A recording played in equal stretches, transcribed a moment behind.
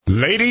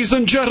Ladies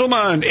and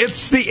gentlemen,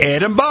 it's the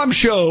Ed and Bob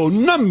Show,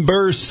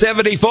 number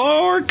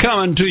 74,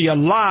 coming to you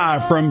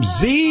live from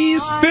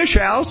Z's Fish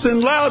House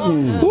in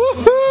Loudon.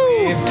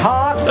 Woohoo! We've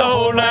talked the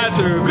whole night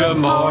through. Good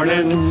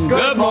morning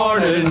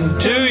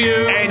to you.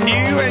 And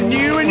you, and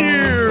you, and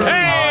you.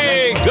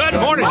 Hey, good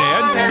morning,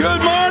 Ed.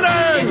 Good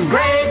morning.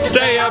 Great.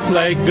 Stay up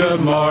late. Good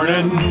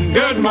morning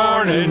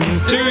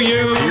to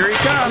you. Here he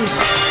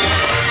comes.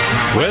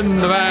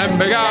 When the band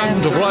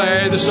began to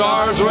play, the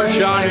stars were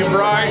shining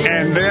bright.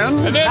 And then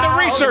the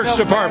research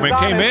department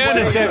came in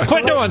and said,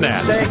 quit doing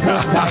that.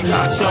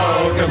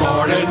 So, good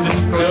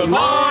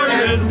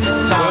morning.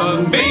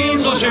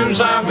 Sunbeams will soon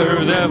shine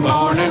through the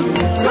morning.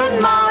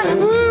 Good morning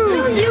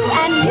to you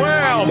and you.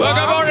 Well,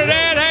 good morning,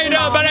 Ed. How you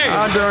doing, buddy?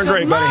 I'm doing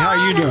great, buddy. How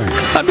are you doing?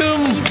 I'm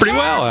doing pretty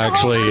well,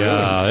 actually.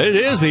 It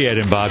is the Ed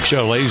and Bob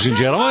Show, ladies and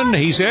gentlemen.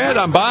 He's Ed.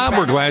 I'm Bob.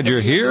 We're glad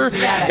you're here.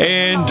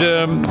 And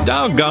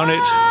doggone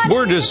it,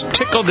 we're just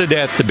tickled to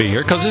death to be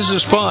here because this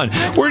is fun.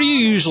 Where do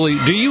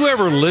you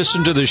ever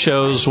listen to the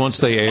shows once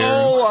they air?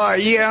 Oh,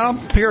 yeah,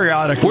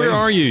 periodically. Where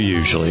are you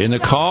usually? In the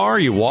car?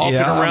 You walking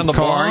around the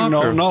block?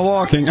 No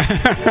walking.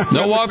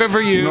 No walking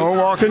for you? No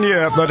walking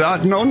yet,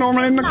 but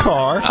normally in the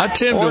car. I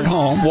tend to at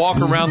home.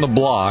 walk around the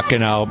block,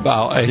 and I'll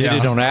hit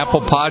it on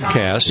Apple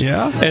Podcasts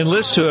and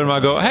listen to it, and I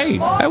go, hey,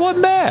 that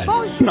wasn't bad.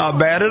 Not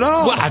bad at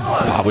all. Well,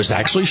 I was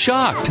actually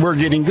shocked. We're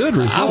getting good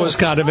results. I was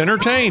kind of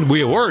entertained.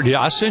 We were.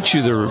 I sent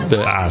you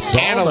the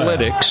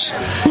analytics,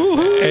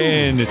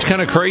 and it's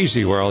kind of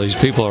crazy where all these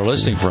people are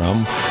listening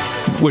from,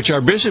 which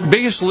our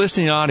biggest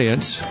listening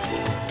audience,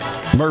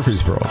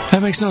 Murfreesboro.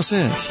 That makes no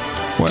sense.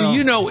 Well, do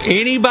you know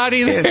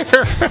anybody there?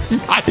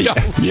 I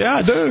don't. Yeah,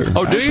 I do.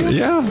 Oh, do you?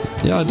 Yeah,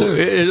 I do.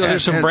 Are there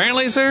some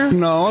Brantleys there?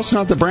 No, it's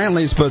not the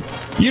Brantleys, but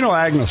you know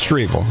Agnes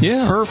Strevel.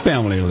 Yeah. Her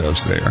family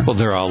lives there. Well,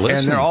 they're all listening.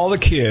 And they're all the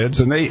kids,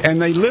 and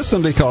they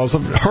listen because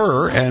of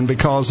her and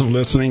because of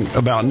listening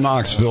about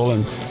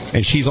Knoxville,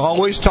 and she's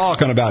always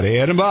talking about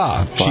Ed and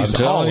Bob.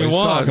 She's always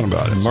talking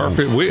about it.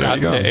 Murphy, and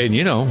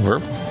we're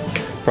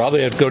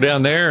probably have to go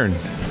down there and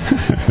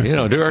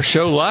do our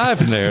show live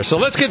in there. So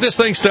let's get this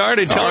thing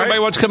started. Tell everybody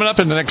what's coming up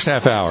in the next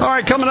half hour. All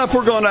right, coming up,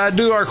 we're going to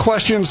do our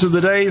questions of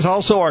the days.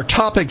 Also, our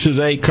topic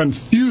today,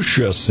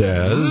 Confucius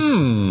says.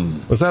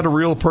 Was that a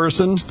real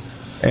person?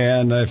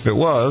 And if it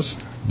was,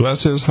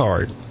 bless his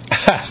heart.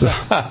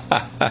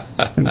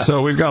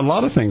 So we've got a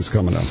lot of things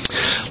coming up.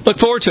 Look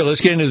forward to it.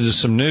 Let's get into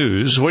some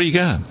news. What do you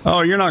got?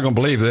 Oh, you're not going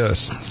to believe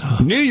this.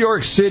 New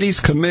York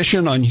City's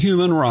Commission on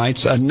Human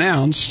Rights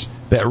announced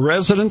that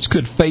residents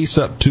could face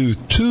up to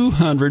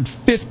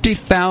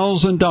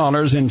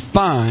 $250,000 in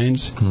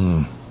fines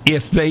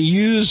if they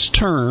use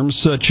terms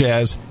such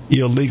as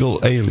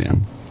illegal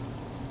alien.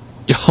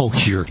 Oh,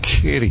 you're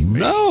kidding me.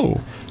 No.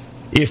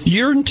 If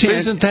your intent...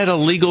 Isn't that a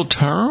legal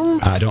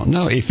term? I don't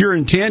know. If your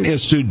intent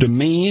is to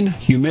demean,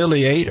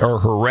 humiliate, or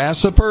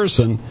harass a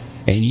person,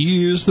 and you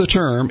use the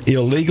term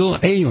illegal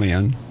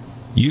alien,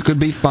 you could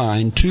be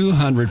fined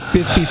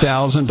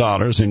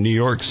 $250,000 in New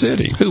York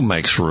City. Who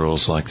makes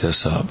rules like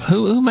this up?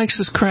 Who makes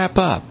this crap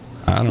up?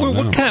 I don't know.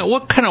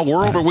 What kind of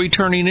world are we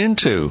turning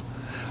into?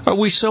 Are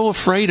we so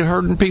afraid of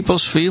hurting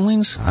people's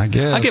feelings? I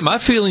guess. I get my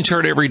feelings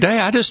hurt every day.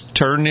 I just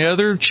turn the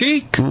other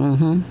cheek.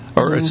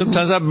 Or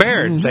sometimes I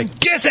bear it and say,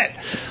 kiss it!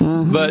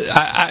 But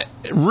I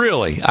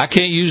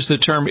can't use the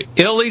term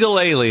illegal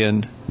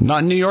alien.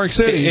 Not in New York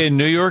City. In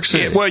New York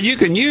City. Well, you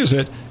can use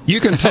it. You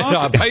can talk. No,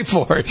 I pay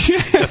for it.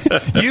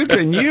 You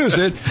can use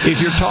it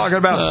if you're talking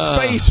about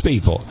space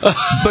people,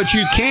 but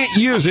you can't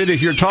use it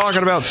if you're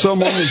talking about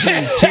someone that you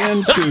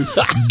intend to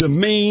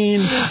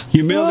demean,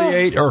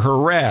 humiliate, or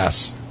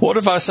harass. What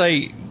if I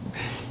say,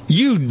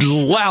 you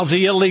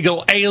lousy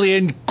illegal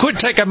alien, quit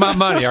taking my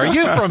money? Are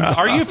you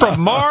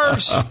from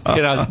Mars?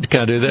 Can I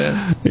do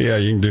that? Yeah,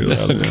 you can do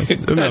that.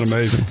 Isn't that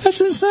amazing?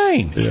 That's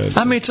insane. Yes.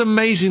 I mean, it's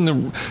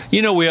amazing.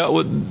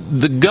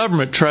 The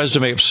government tries to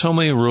make up so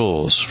many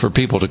rules for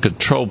people to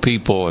control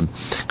people and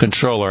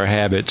control our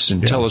habits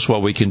and tell us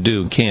what we can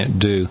do and can't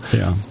do.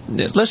 Yeah.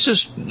 Let's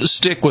just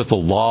stick with the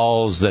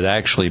laws that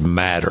actually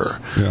matter,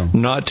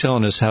 not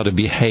telling us how to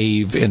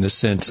behave in the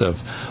sense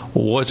of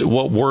what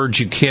words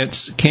you can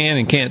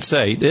and can't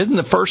say. Didn't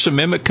the First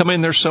Amendment come in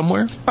there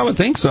somewhere? I would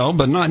think so,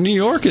 but not in New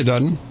York. It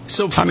doesn't.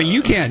 So I mean,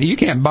 you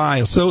can't buy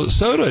a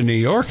soda in New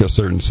York a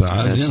certain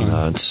size. That's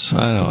nuts.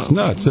 I know. It's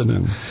nuts, isn't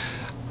it?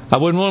 I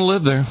wouldn't want to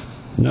live there.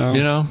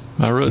 No.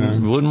 I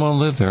wouldn't want to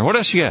live there. What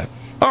else you got?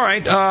 All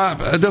right,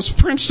 this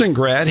Princeton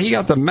grad, he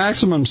got the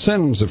maximum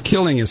sentence of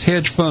killing his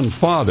hedge fund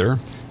father.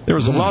 There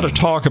was a lot of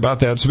talk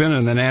about that. It's been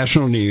in the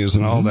national news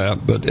and all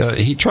that. But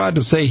he tried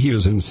to say he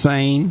was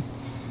insane,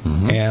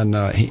 and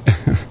he.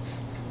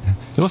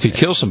 Well, if you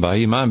kill somebody,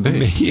 you might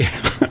be. Yeah.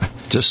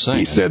 Just saying.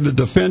 He said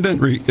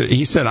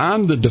he said,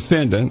 I'm the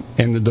defendant,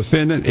 and the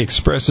defendant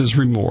expresses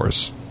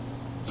remorse.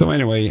 So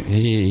anyway,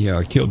 he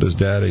killed his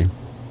daddy.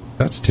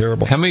 That's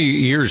terrible. How many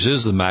years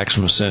is the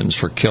maximum sentence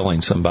for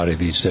killing somebody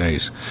these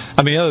days?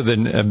 I mean, other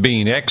than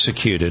being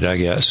executed, I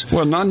guess.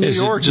 Well, not in New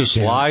York. Is it just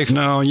life?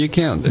 No, you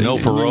can't. No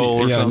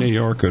parole or something? New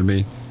York would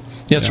be.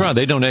 That's right.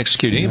 They don't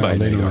execute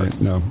anybody in New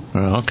York. No.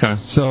 Oh, okay.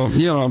 So,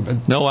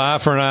 No eye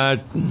for an eye.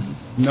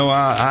 No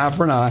eye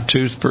for an eye.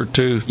 Tooth for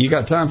tooth. You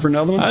got time for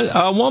another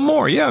one? One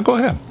more. Yeah, go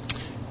ahead.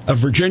 A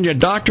Virginia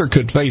doctor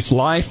could face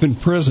life in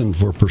prison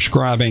for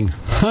prescribing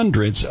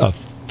hundreds of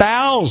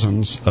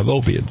thousands of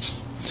opiates.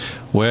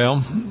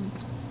 Well,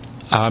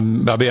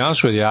 I'll be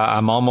honest with you.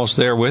 I'm almost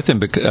there with him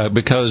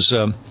because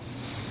I'm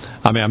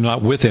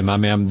not with him.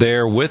 I'm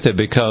there with it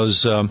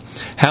because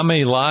how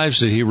many lives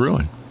did he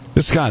ruin?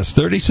 This guy is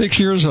 36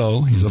 years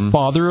old. He's a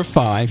father of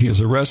 5. He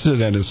was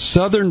arrested at his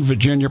Southern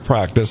Virginia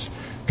practice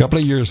a couple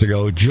of years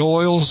ago.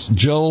 Joel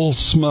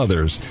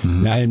Smothers.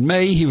 Now, in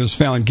May, he was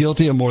found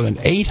guilty of more than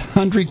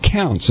 800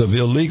 counts of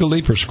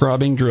illegally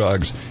prescribing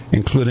drugs,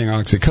 including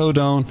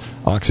oxycodone,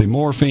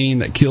 oxymorphine,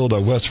 that killed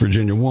a West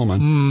Virginia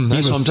woman.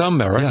 That's what I'm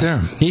talking about right there.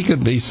 He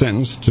could be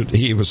sentenced to.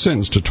 He was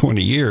sentenced to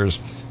 20 years.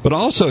 But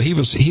also, he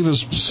was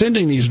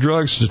sending these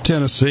drugs to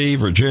Tennessee,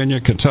 Virginia,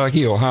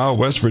 Kentucky, Ohio,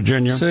 West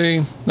Virginia.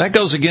 See, that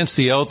goes against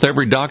the oath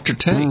every doctor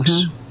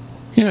takes.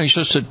 You're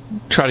supposed to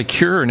try to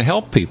cure and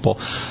help people,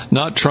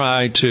 not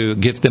try to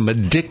get them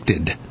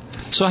addicted.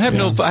 So I have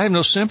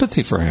no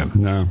sympathy for him.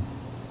 No.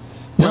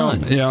 Well,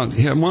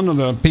 one of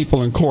the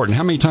people in court, and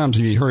how many times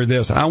have you heard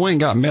this? I went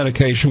and got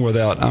medication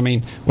without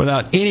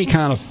any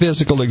kind of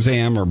physical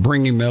exam or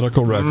bringing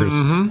medical records,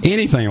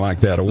 anything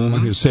like that. A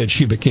woman who said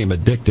she became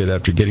addicted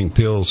after getting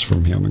pills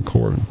from him in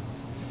court.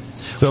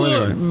 So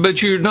anyway.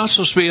 But you're not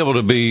supposed to be able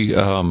to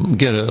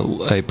get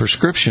a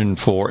prescription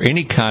for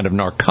any kind of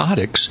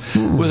narcotics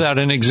without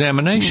an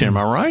examination. Am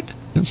I right?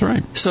 That's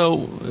right. So,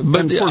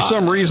 but and for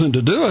some reason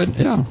to do it,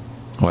 yeah.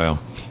 Well,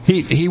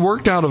 he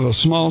worked out of a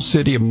small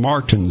city of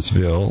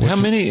Martinsville. How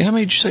many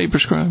did you say he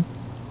prescribed?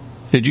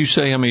 Did you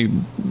say how many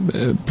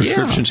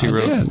prescriptions he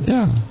wrote? I did,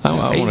 yeah.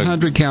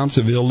 800 counts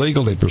of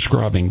illegally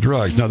prescribing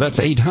drugs. Now, that's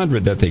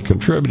 800 that they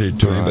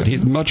contributed to him, but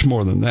he's much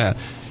more than that.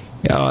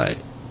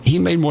 He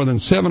made more than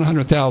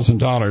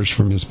 $700,000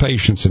 from his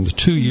patients in the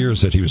 2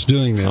 years that he was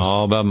doing this.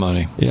 All about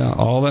money. Yeah,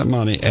 all that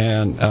money.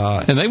 And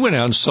they went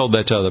out and sold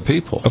that to other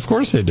people. Of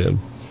course they did.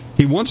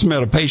 He once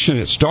met a patient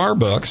at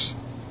Starbucks,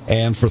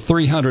 and for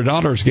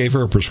 $300 gave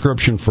her a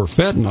prescription for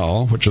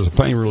fentanyl, which is a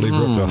pain reliever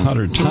up to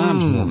 100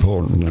 times more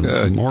potent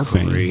than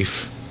morphine.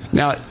 Grief.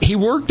 Now, he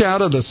worked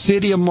out of the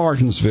city of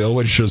Martinsville,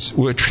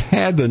 which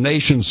had the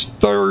nation's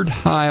 3rd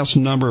highest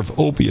number of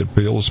opiate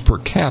pills per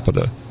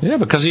capita. Yeah,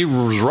 because he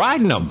was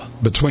riding them.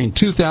 Between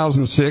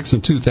 2006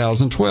 and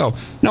 2012.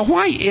 Now,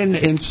 why,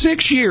 in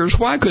 6 years,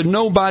 why could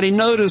nobody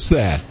notice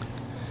that?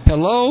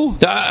 Hello?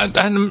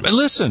 And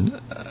listen,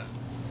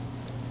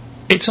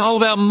 it's all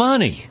about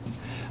money.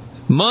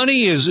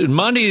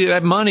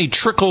 That money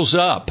trickles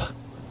up.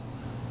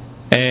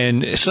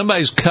 And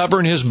somebody's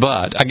covering his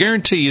butt. I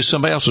guarantee you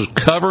somebody else was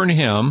covering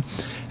him,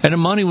 and the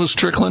money was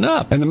trickling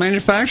up. And the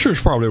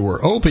manufacturers probably were.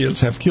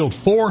 Opiates have killed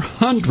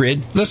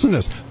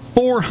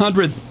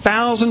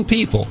 400,000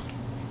 people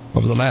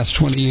over the last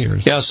 20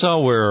 years. Yeah, I saw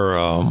where,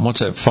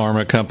 what's that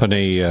pharma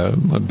company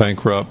went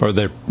bankrupt, or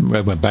they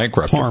went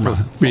bankrupt.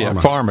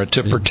 Pharma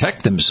to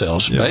protect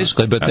themselves,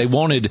 basically. But they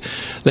wanted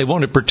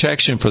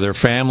protection for their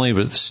family,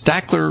 with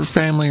Stackler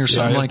family or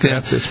something like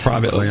that. It's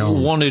privately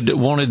owned.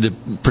 Wanted the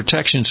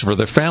protections for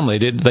their family.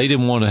 They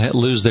didn't want to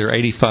lose their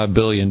 $85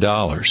 billion.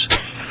 God,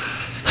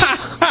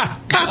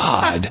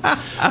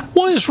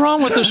 what is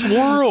wrong with this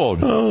world?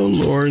 Oh,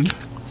 Lord.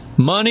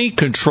 Money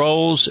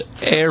controls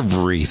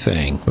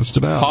everything. Just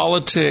about.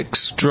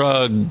 Politics,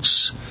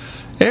 drugs,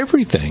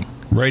 everything.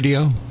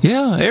 Radio?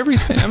 Yeah,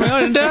 everything. I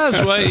mean, it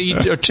does. Well,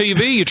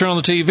 TV, you turn on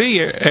the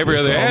TV, every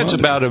other ad's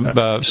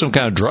about some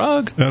kind of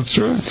drug. That's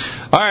true.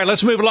 All right,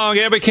 let's move along.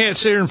 Everybody can't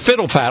sit here and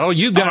fiddle faddle.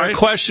 You've got a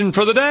question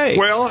for the day.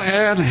 Well,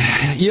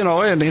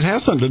 and it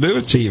has something to do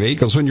with TV,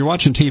 because when you're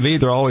watching TV,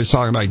 they're always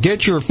talking about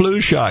get your flu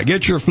shot.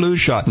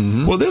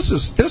 Mm-hmm. Well, this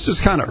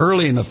is kind of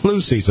early in the flu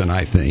season,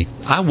 I think.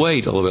 I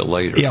wait a little bit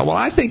later. Yeah, well,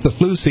 I think the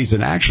flu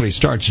season actually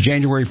starts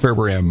January,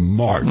 February, and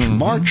March. Mm-hmm.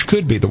 March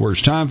could be the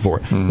worst time for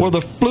it. Mm-hmm. Well, the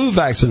flu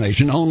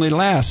vaccination only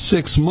lasts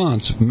 6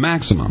 months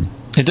maximum.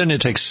 It doesn't.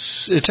 It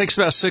takes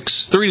about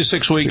 3 to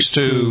 6 weeks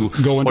to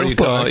go into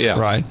effect,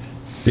 right?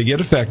 To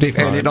get effective,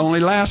 and it only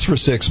lasts for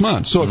 6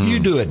 months. So if you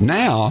do it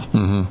now,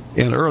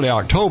 in early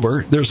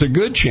October, there's a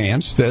good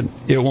chance that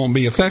it won't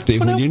be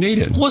effective when you need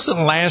it. Wasn't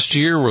last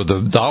year where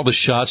all the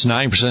shots,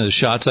 90% of the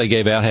shots they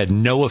gave out had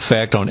no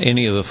effect on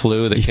any of the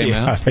flu that came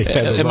out?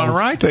 Am I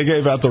right? They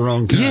gave out the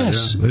wrong kind.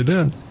 Yes. Yeah, they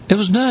did. It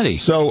was nutty.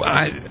 So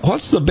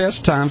what's the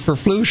best time for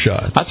flu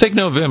shots? I think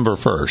November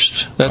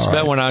 1st. That's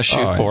about when I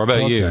shoot for. How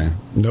about you?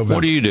 November.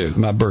 What do you do?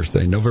 My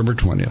birthday, November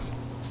 20th.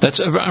 That's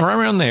right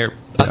around there.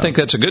 Yeah. I think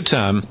that's a good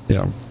time.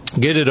 Yeah.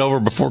 Get it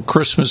over before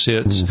Christmas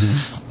hits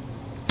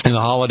and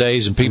the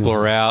holidays, and people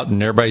are out,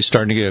 and everybody's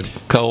starting to get a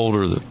cold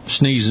or the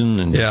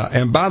sneezing.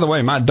 And by the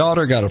way, my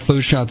daughter got a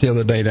flu shot the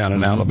other day down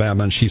in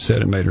Alabama, and she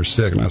said it made her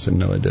sick, and I said,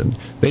 no, it didn't.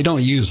 They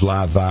don't use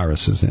live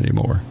viruses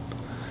anymore.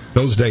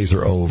 Those days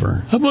are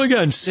over. I've only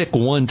gotten sick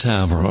one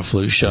time from a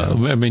flu shot.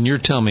 I mean, you're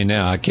telling me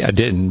now I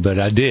didn't, but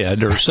I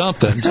did, or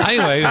something.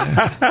 Anyway,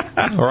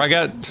 or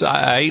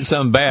I ate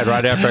something bad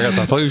right after I got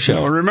the flu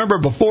shot. No, remember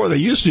before they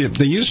used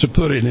to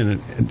put it in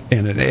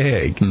an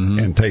egg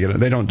and take it.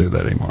 They don't do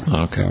that anymore.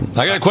 Okay.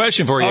 I got a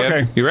question for you.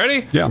 Okay. You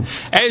ready? Yeah.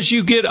 As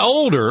you get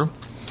older,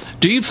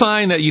 do you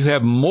find that you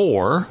have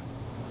more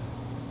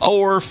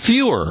or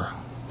fewer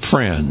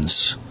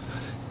friends?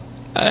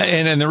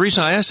 And the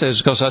reason I ask that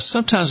is because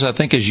sometimes I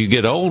think as you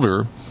get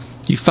older,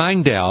 you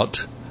find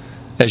out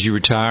as you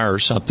retire or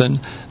something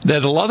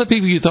that a lot of the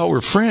people you thought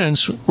were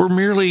friends were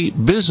merely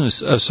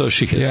business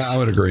associates. Yeah, I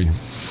would agree.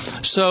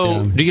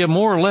 So do you have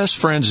more or less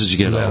friends as you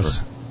get older?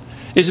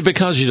 Is it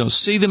because you don't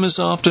see them as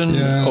often,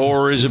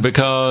 or is it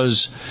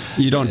because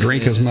you don't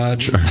drink as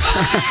much?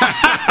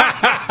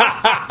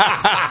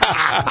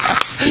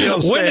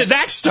 When did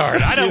that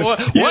start? I don't.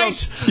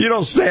 You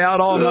don't stay out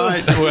all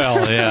night.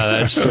 Well, yeah,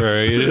 that's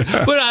true.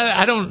 But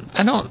I don't.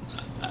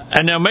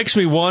 And now it makes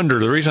me wonder.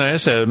 The reason I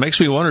ask that, it makes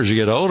me wonder as you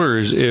get older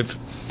is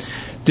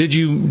did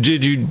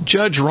you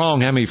judge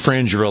wrong how many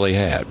friends you really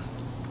had?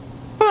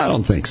 Well, I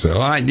don't think so.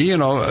 There are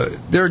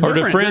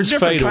different kinds of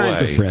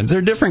friends. There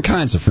are different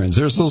kinds of friends.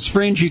 There's those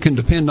friends you can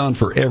depend on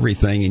for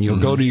everything, and you'll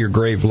go to your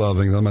grave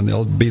loving them, and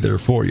they'll be there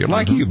for you,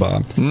 like you,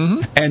 Bob.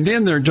 Mm-hmm. And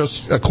then they're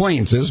just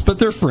acquaintances, but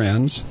they're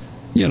friends.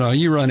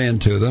 You run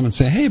into them and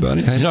say, "Hey,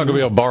 buddy." You're not going to be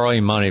able to borrow any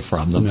money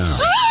from them. No.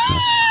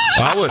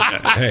 I would.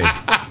 Hey,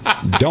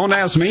 don't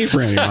ask me for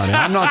any money.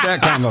 I'm not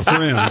that kind of a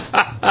friend.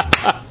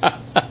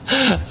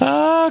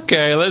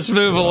 Okay, let's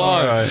move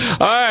along.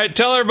 All right,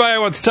 tell everybody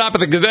what the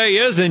topic of the day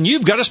is, and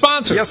you've got a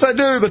sponsor. Yes, I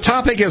do. The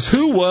topic is,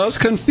 who was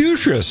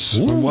Confucius?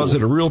 Was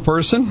it a real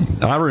person?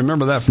 I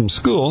remember that from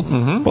school.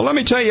 Mm-hmm. Well, let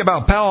me tell you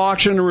about Powell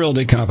Auction and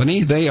Realty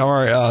Company. They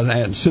are,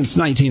 since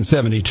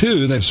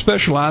 1972, they've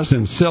specialized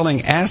in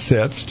selling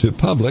assets to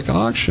public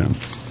auction.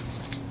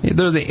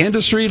 They're the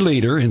industry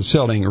leader in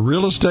selling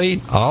real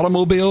estate,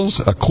 automobiles,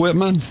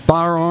 equipment,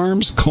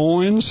 firearms,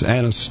 coins,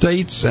 and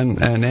estates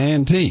and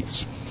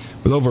antiques.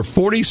 With over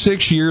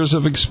 46 years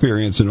of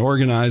experience in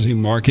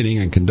organizing, marketing,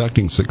 and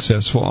conducting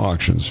successful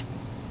auctions,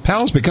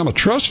 Powell's become a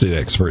trusted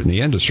expert in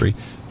the industry.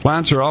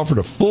 Clients are offered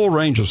a full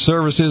range of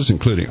services,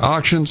 including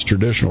auctions,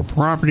 traditional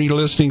property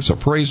listings,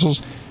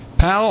 appraisals.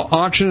 Powell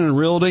Auction and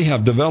Realty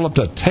have developed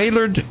a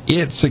tailored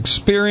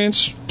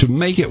experience to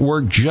make it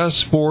work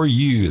just for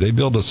you. They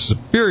build a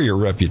superior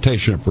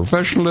reputation of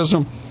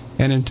professionalism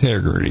and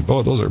integrity.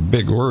 Boy, those are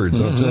big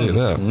words, I'll tell you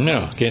that.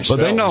 No, can't spell.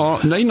 But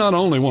they not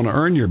only want to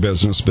earn your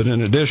business, but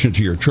in addition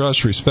to your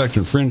trust, respect,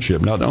 and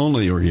friendship, not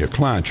only are you a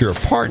client, you're a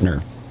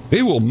partner.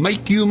 They will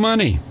make you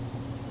money.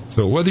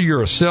 So whether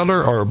you're a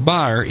seller or a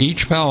buyer,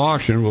 each Powell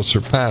auction will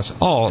surpass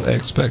all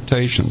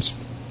expectations.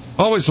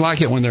 Always like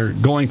it when they're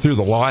going through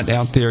the lot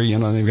out there.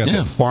 They've got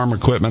that farm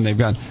equipment. They've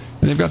got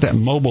that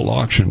mobile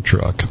auction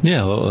truck.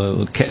 Yeah,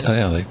 they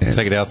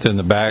take it out there in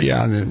the back.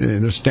 Yeah, and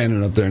they're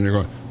standing up there and they're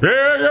going,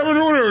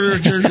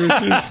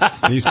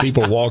 these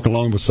people walk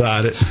along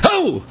beside it.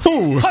 I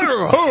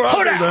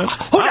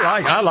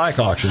like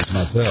auctions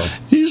myself.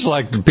 You just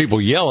like the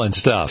people yelling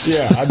stuff.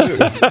 Yeah, I do.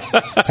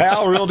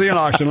 Powell Realty and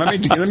Auction. Let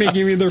me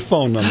give you their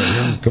phone number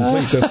here.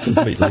 Complete this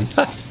completely.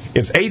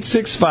 It's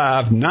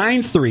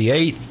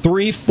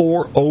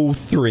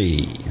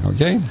 865-938-3403.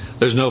 Okay?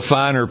 There's no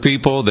finer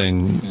people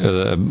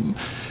than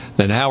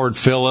Howard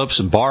Phillips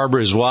and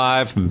Barbara, his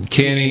wife, and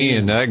Kenny,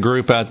 and that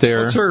group out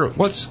there.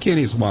 What's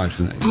Kenny's wife's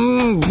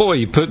name? Boy,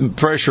 you're putting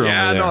pressure on me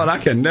there. Yeah, I know it. I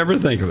can never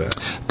think of that.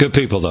 Good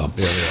people, though.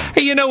 Yeah.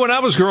 Hey, when I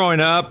was growing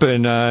up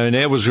and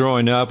Ed was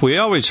growing up, we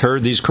always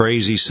heard these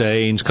crazy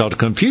sayings called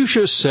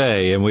Confucius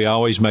say, and we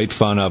always made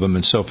fun of them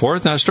and so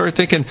forth. And I started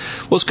thinking,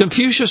 was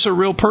Confucius a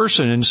real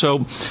person? And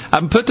so I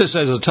put this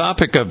as a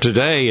topic of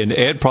today, and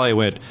Ed probably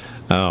went,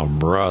 oh,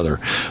 brother.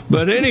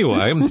 But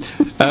anyway,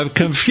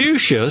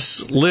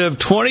 Confucius lived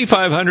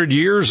 2,500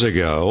 years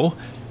ago,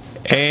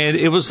 and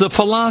it was the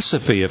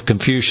philosophy of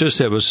Confucius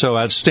that was so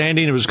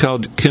outstanding. It was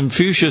called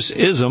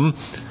Confucianism,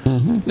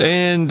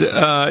 and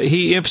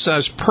he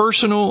emphasized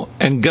personal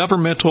and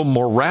governmental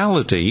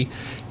morality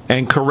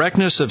and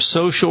correctness of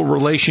social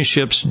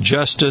relationships,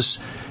 justice,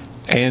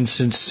 and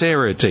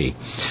sincerity.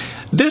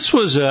 This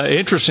was an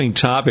interesting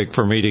topic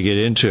for me to get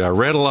into. I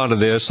read a lot of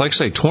this. Like I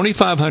say,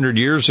 2,500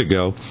 years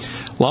ago,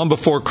 long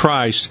before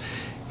Christ,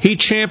 he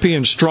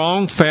championed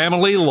strong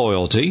family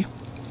loyalty,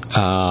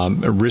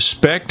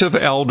 respect of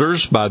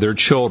elders by their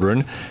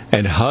children,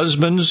 and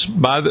husbands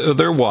by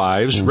their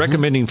wives,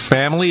 recommending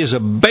family as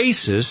a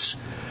basis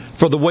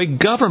for the way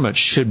government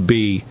should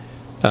be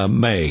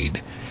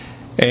made.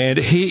 And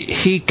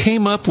he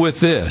came up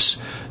with this: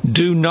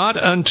 do not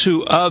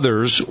unto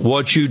others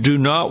what you do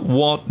not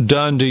want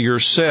done to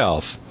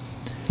yourself.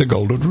 The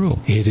golden rule.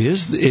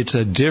 It's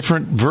a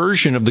different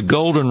version of the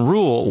golden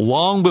rule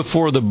long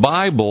before the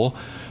Bible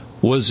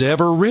was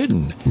ever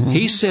written.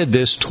 He said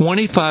this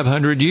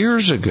 2,500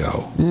 years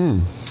ago.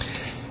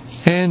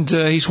 And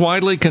he's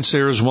widely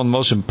considered as one of the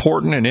most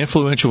important and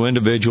influential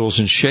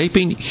individuals in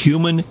shaping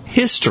human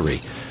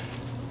history.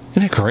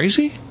 Isn't that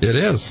crazy? It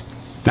is.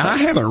 Now, I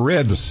haven't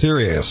read the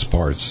serious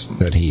parts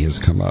that he has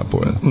come up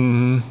with.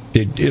 Mm-hmm.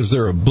 Is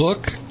there a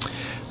book?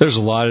 There's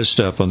a lot of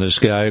stuff on this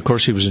guy. Of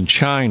course, he was in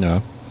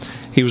China.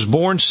 He was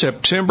born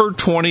September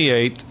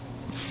 28th,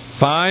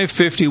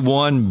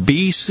 551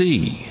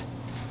 BC.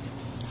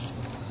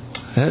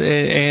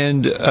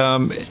 And,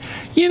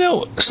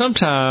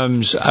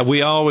 sometimes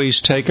we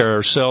always take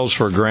ourselves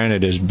for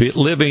granted as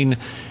living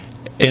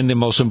in the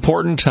most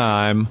important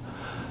time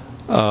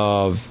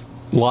of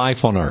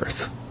life on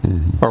Earth,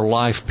 or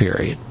life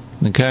period,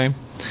 okay?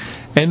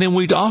 And then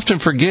we'd often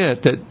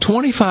forget that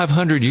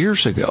 2,500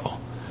 years ago,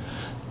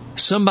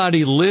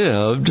 somebody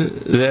lived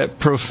that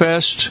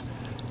professed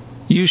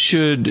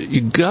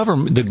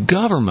the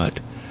government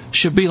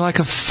should be like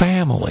a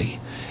family.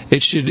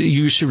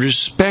 You should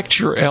respect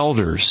your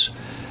elders.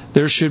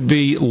 There should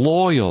be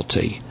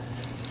loyalty.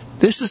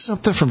 This is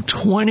something from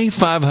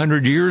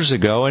 2,500 years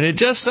ago, and it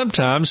just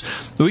sometimes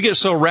we get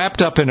so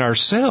wrapped up in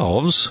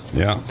ourselves.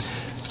 Yeah.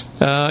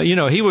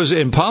 He was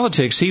in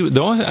politics.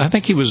 I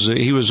think he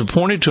was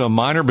appointed to a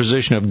minor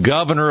position of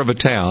governor of a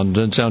town.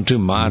 Doesn't sound too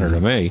minor to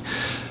me.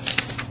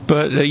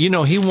 But,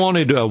 he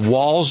wanted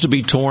walls to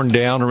be torn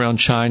down around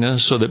China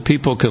so that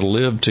people could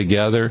live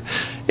together.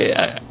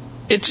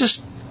 It's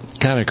just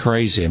kind of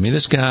crazy. I mean,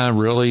 this guy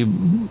really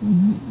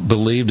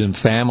believed in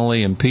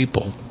family and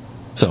people.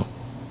 So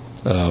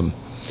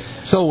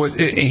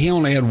he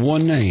only had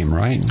one name,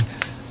 right?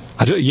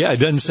 It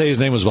doesn't say his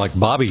name was like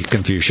Bobby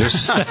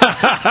Confucius.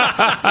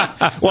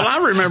 Well,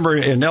 I remember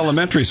in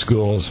elementary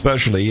school,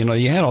 especially, you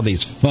had all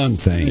these fun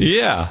things.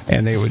 Yeah,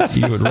 and you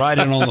would write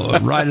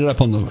it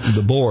up on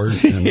the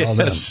board and all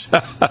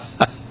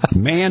that.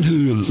 Man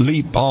who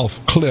leaped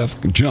off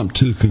cliff jumped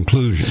to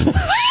conclusion.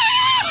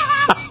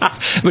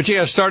 But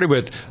I started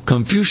with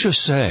Confucius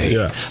say.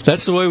 Yeah.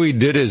 That's the way we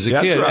did as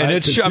a kid. Right.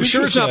 And I'm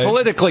sure it's not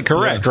politically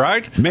correct,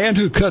 right? Man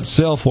who cut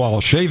self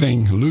while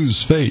shaving,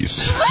 lose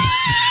face.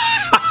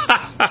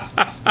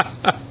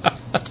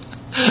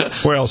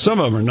 Well, some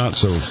of them are not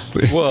so.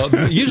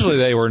 Well, usually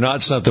they were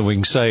not something we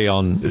can say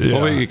on.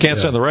 You can't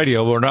say on the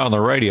radio, but we're not on the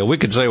radio. We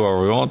can say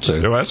what we want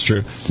to. No, that's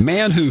true.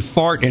 Man who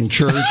fart in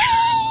church.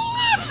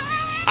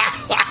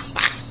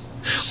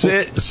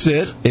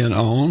 Sit and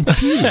own.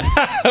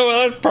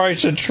 Well, there's probably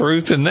some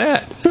truth in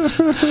that.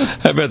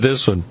 How about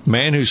this one?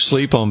 Man who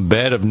sleep on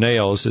bed of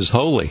nails is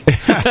holy.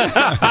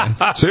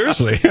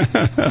 Seriously.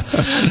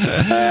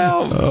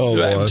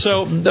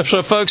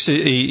 So, folks,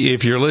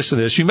 if you're listening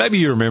to this, maybe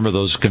you remember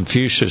those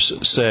Confucius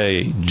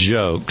say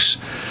jokes.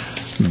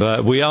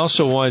 But we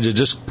also wanted to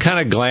just kind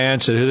of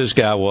glance at who this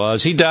guy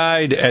was. He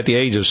died at the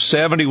age of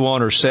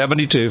 71 or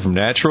 72 from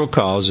natural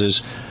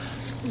causes.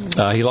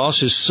 He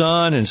lost his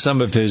son, and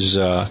some of his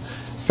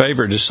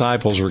favorite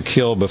disciples were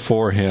killed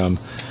before him.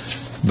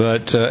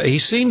 But he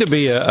seemed to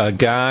be a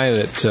guy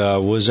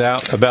that was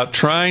out about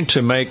trying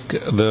to make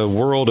the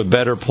world a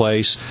better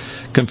place.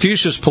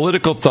 Confucius'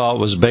 political thought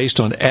was based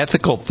on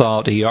ethical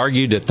thought. He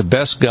argued that the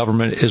best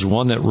government is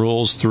one that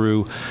rules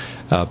through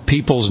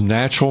people's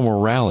natural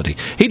morality.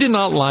 He did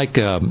not like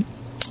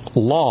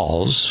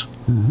laws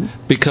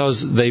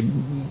because they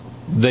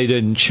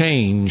didn't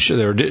change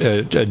or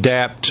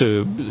adapt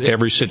to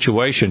every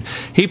situation.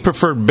 He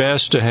preferred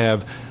best to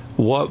have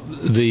what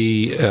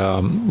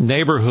the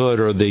neighborhood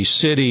or the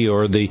city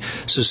or the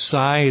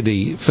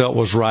society felt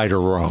was right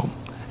or wrong.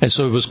 And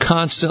so it was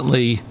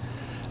constantly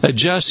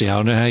adjusting. I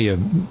don't know how you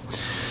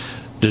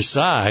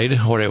decide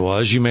what it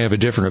was. You may have a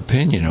different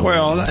opinion.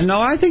 Well, no,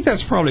 I think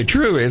that's probably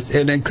true.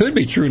 And it could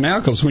be true now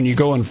because when you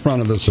go in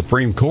front of the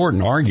Supreme Court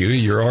and argue,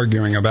 you're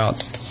arguing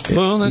about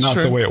not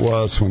true. The way it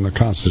was when the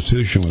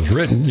Constitution was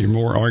written.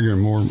 You're arguing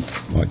more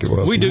like it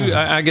was. We do.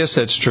 I guess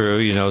that's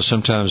true.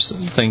 Sometimes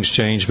things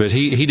change, but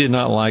he did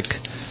not like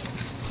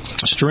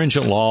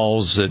stringent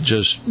laws that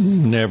just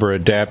never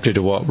adapted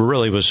to what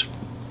really was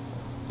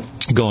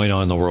going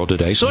on in the world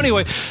today. So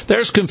anyway,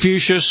 there's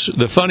Confucius,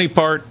 the funny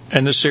part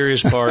and the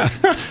serious part,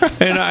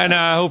 and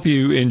I hope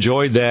you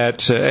enjoyed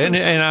that. And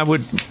I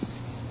would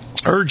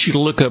urge you to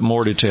look up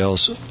more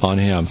details on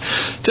him.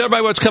 Tell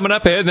everybody what's coming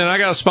up ahead, and then I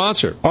got a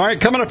sponsor. All right,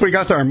 coming up, we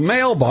got our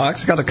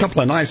mailbox. Got a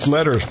couple of nice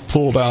letters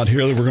pulled out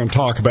here that we're going to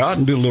talk about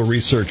and do a little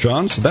research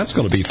on, so that's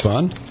going to be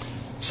fun.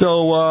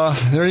 So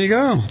there you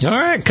go. All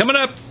right, coming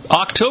up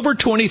October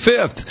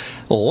 25th,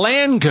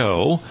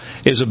 Lanco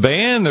is a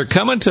band. They're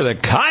coming to the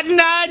Cotton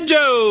Eye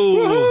Joe.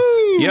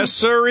 Woo-hoo! Yes,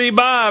 sirree,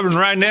 Bob. And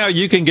right now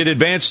you can get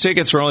advance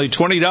tickets for only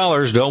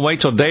 $20. Don't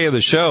wait till day of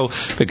the show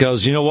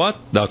because you know what?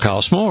 They'll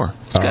cost more.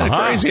 It's kind of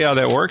crazy how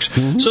that works.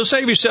 Mm-hmm. So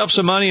save yourself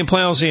some money and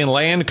plan on seeing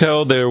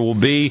Lanco. There will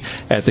be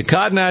at the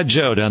Cotton Eye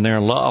Joe down there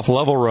off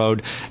Level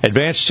Road.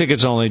 Advance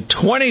tickets only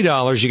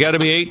 $20. You got to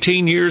be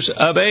 18 years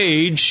of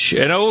age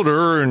and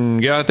older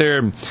and get out there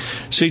and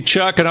see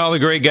Chuck and all the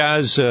great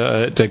guys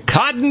at the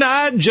Cotton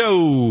Eye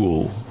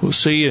Joe. We'll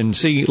see you and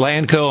see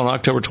Lanco on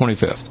October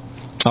 25th.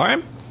 All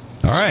right?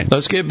 All right.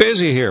 Let's get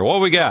busy here.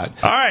 What we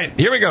got? All right.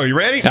 Here we go. You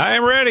ready? I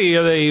am ready.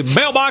 The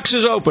mailbox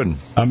is open.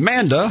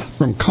 Amanda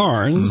from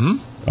Carnes.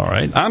 Mm-hmm. All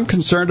right. I'm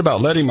concerned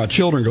about letting my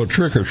children go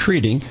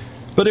trick-or-treating,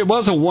 But it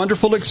was a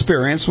wonderful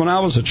experience when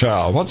I was a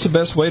child. What's the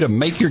best way to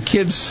make your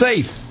kids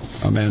safe?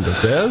 Amanda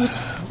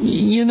says.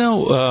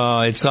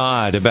 It's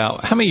odd.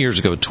 About how many years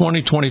ago?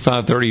 20,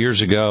 25, 30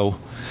 years ago.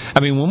 I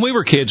mean, when we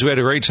were kids, we had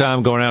a great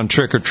time going out and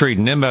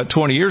trick-or-treating. Then about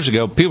 20 years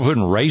ago, people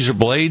putting razor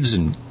blades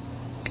and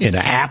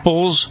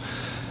apples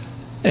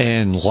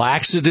and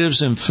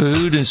laxatives in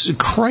food and some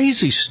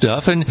crazy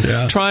stuff and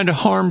trying to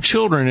harm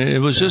children. And it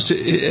was just,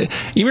 you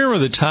remember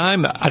the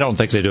time, I don't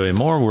think they do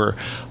anymore, where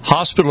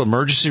hospital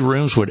emergency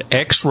rooms would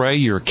x-ray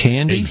your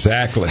candy?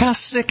 Exactly. How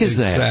sick is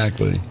that?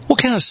 Exactly. What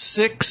kind of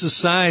sick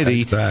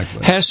society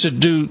has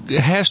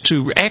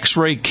to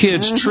x-ray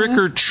kids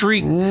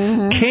trick-or-treat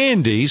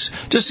candies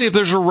to see if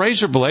there's a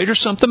razor blade or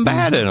something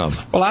bad in them?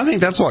 Well, I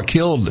think that's what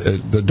killed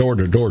the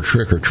door-to-door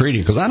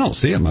trick-or-treating, because I don't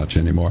see it much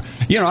anymore.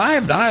 I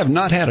have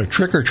not had a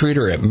trick-or-treater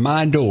at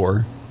my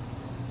door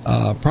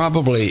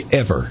probably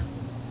ever.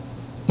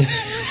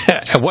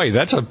 Wait,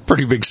 that's a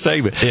pretty big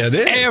statement. It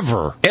is.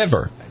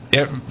 Ever.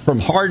 From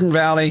Hardin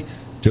Valley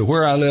to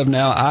where I live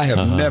now, I have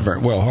never.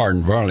 Well,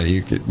 Hardin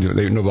Valley,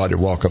 nobody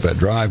would walk up that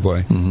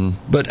driveway.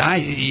 But I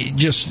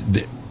just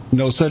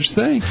no such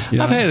thing.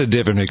 I've had a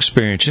different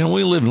experience.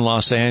 We lived in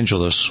Los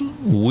Angeles.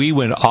 We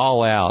went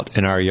all out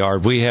in our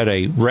yard. We had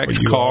a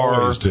wrecked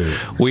car.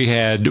 We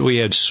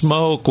had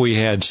smoke. We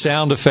had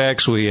sound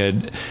effects. We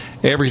had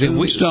everything.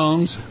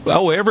 Tombstones.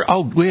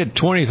 We had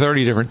 20,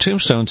 30 different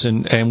tombstones,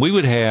 and we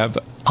would have,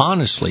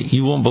 honestly,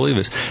 you won't believe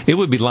this, it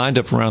would be lined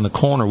up around the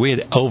corner. We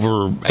had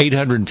over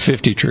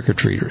 850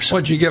 trick-or-treaters.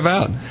 What'd you give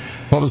out?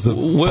 What was the?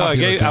 Well,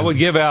 I would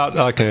give out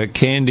like a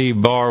candy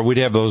bar. We'd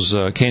have those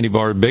candy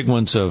bar, big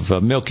ones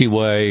of Milky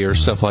Way or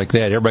stuff like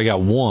that. Everybody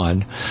got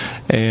one,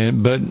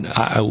 but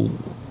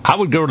I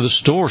would go to the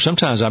store.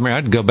 Sometimes,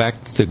 I'd go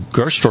back to the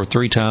grocery store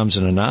 3 times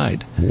in a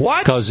night.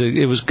 What? Because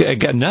it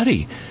got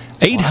nutty.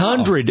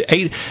 800.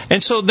 Wow.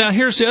 And so now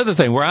here's the other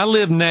thing. Where I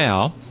live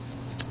now,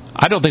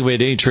 I don't think we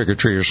had any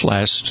trick-or-treaters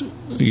last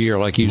year,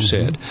 like you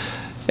said.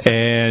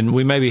 And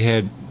we maybe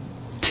had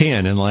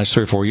 10 in the last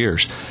 3 or 4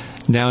 years.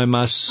 Now, in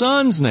my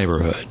son's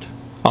neighborhood,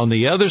 on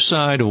the other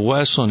side of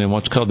Westland, in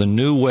what's called the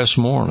New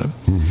Westmoreland,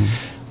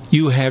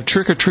 you have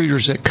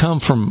trick-or-treaters that come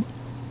from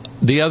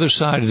the other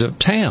side of the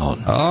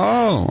town.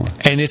 Oh.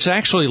 And it's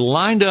actually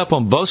lined up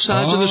on both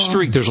sides of the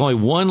street. There's only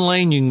one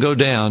lane you can go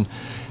down.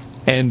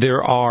 And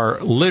there are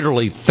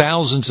literally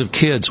thousands of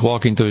kids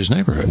walking through his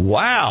neighborhood.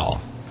 Wow.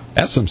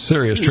 That's some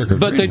serious trick-or-treating.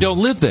 But they don't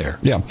live there.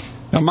 Yeah.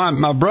 Now,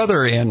 my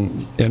brother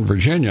in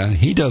Virginia,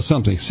 he does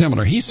something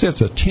similar. He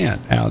sets a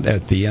tent out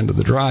at the end of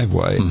the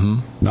driveway,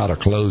 not a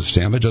closed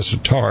tent, but just a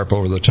tarp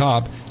over the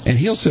top, and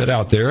he'll sit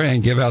out there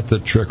and give out the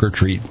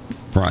trick-or-treat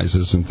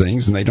prizes and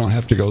things, and they don't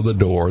have to go to the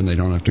door, and they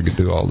don't have to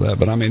do all that.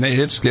 But,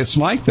 it's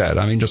like that.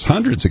 Just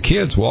hundreds of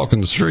kids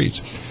walking the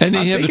streets. And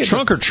then you have the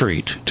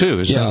trunk-or-treat, too,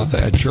 is another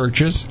thing. At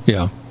churches.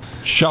 Yeah.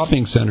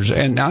 Shopping centers,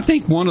 and I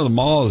think one of the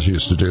malls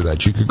used to do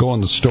that. You could go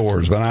in the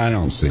stores, but I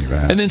don't see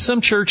that. And then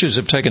some churches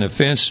have taken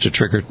offense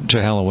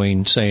to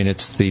Halloween, saying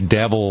it's the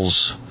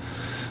devil's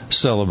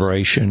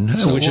celebration,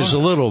 which is a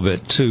little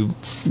bit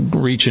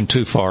reaching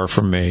too far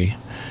for me.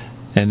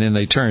 And then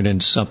they turned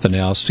into something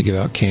else to give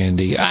out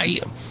candy.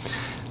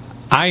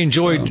 I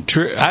enjoyed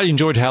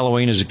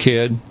Halloween as a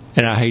kid,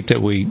 and I hate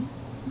that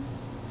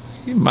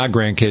my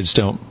grandkids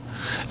don't.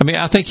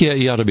 I think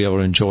you ought to be able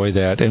to enjoy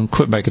that and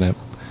quit making it.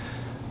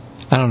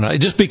 I don't know.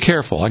 Just be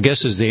careful, I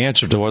guess, is the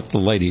answer to what the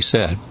lady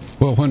said.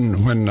 Well,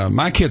 when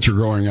my kids were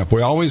growing up,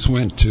 we always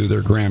went to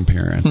their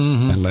grandparents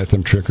and let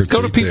them trick or treat.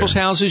 Go to people's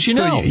houses,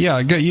 So,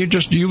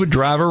 you would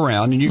drive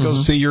around and you go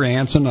see your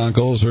aunts and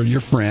uncles or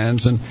your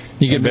friends, and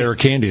you get better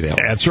candy that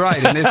way. That's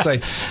right. And it's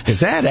like, is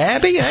that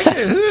Abby? Who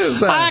is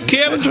that? Hi,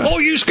 Kim. Oh,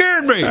 you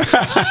scared me.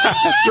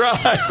 That's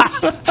right.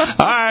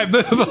 All right,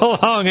 move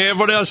along, Ed.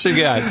 What else you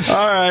got?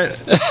 All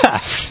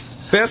right.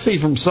 Bessie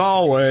from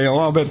Solway,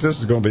 I bet this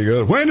is going to be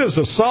good. When is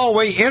the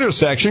Solway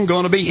intersection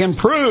going to be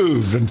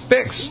improved and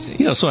fixed?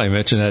 Somebody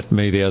mentioned that to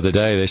me the other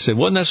day. They said,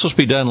 wasn't that supposed to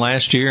be done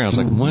last year? And I was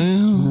like,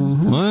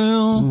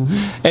 well.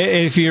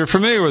 And if you're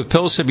familiar with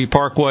Pellissippi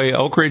Parkway,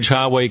 Oak Ridge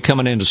Highway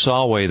coming into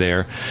Solway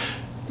there,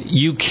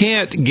 you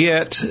can't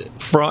get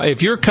from,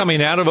 if you're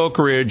coming out of Oak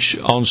Ridge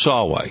on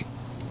Solway,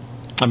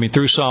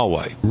 through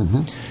Solway,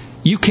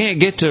 you can't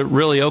get to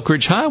really Oak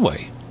Ridge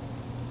Highway.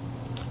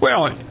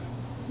 Well,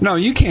 no,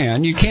 you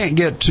can. You can't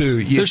get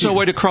to. There's no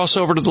way to cross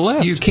over to the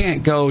left. You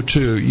can't go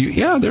to. You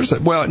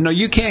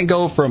can't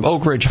go from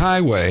Oak Ridge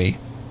Highway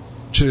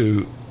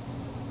to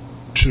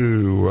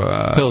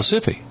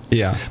Pellissippi.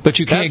 Yeah, but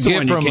you can't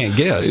get from.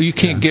 You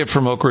can't get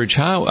from Oak Ridge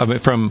Highway.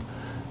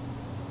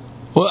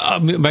 Well,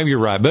 maybe you're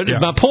right, but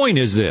my point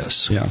is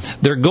this: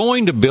 they're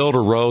going to build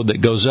a road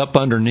that goes up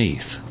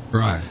underneath.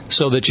 Right.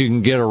 So that you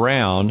can get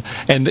around,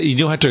 and you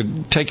don't have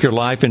to take your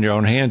life in your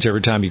own hands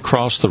every time you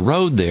cross the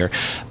road there.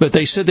 But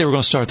they said they were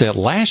going to start that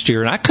last year,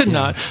 and I could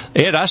not.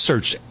 Ed, I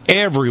searched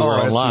everywhere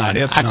online.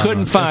 I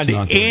couldn't find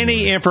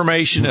any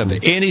information of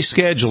any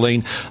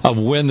scheduling of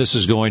when this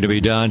is going to be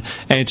done,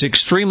 and it's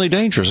extremely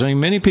dangerous.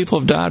 Many people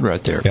have died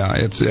right there. Yeah,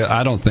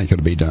 I don't think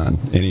it'll be done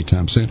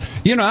anytime soon.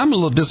 I'm a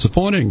little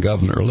disappointed in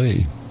Governor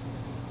Lee.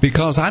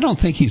 Because I don't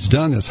think he's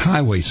done this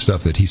highway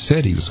stuff that he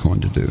said he was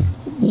going to do.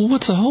 Well,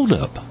 what's the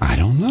holdup? I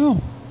don't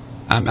know.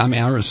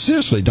 I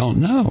seriously don't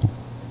know.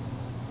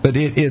 But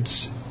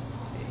it's,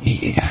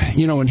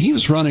 when he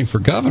was running for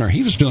governor,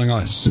 he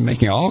was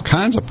making all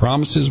kinds of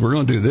promises. We're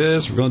going to do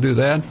this, we're going to do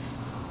that.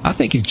 I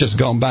think he's just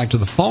gone back to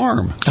the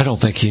farm. I don't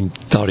think he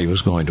thought he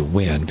was going to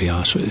win, to be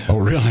honest with you. Oh,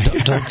 really?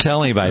 Don't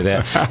tell anybody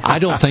that. I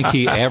don't think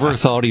he ever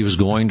thought he was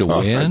going to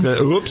win.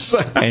 Oops.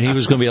 And he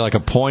was going to be like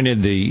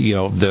appointed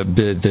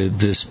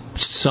this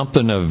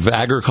something of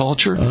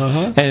agriculture.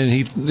 Uh-huh. And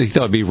he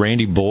thought it'd be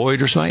Randy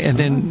Boyd or something. And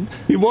then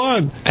he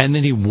won. And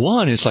then he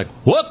won. It's like,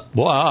 whoop.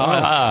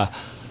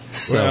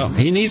 So, well,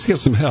 he needs to get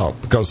some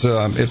help because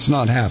it's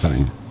not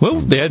happening. Well,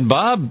 the Ed and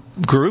Bob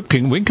group,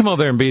 we can come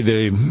over there and be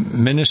the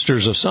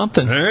ministers of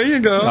something. There you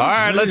go. All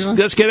right, let's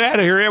get out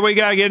of here. Yeah, we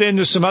got to get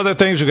into some other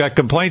things. We've got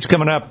complaints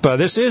coming up.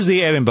 This is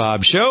the Ed and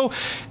Bob Show.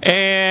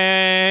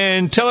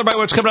 And tell everybody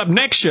what's coming up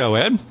next show,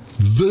 Ed.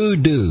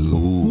 Voodoo.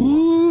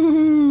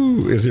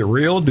 Ooh. Is it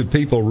real? Do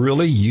people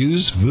really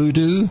use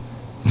voodoo?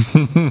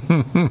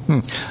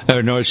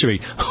 No, it should be.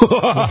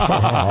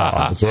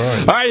 That's right.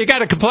 All right, you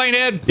got a complaint,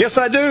 Ed? Yes,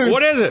 I do.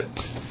 What is it?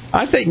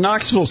 I think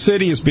Knoxville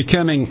City is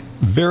becoming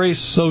very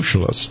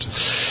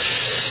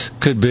socialist.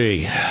 Could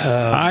be.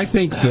 I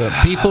think the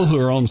people who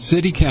are on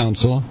city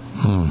council,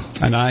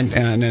 and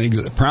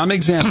a prime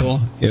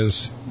example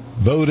is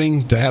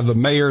voting to have the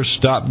mayor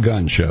stop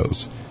gun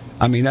shows.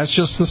 I mean, that's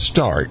just the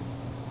start.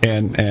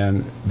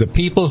 And the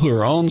people who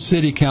are on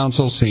city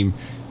council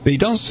they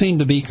don't seem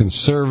to be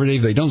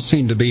conservative. They don't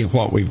seem to be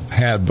what we've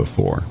had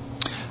before.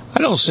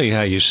 I don't see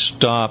how you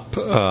stop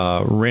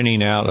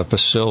renting out a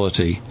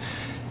facility.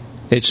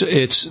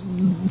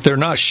 They're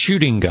not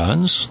shooting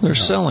guns. They're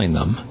selling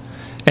them.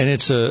 And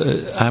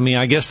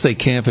I guess they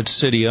can if it's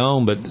city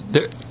owned, but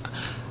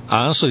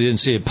I honestly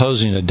didn't see it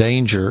posing a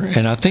danger.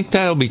 And I think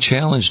that'll be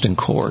challenged in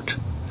court.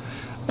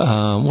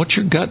 What's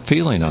your gut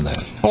feeling on that?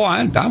 Oh,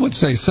 I would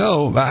say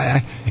so.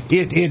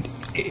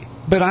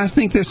 But I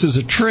think this is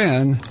a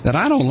trend that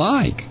I don't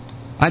like.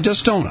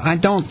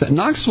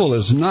 Knoxville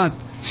is not,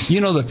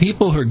 the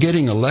people who are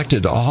getting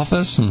elected to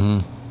office,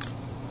 and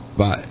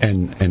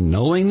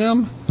knowing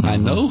them, I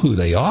know who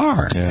they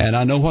are, and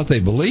I know what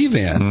they believe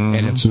in,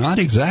 and it's not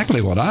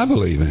exactly what I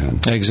believe in.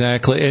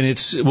 Exactly, and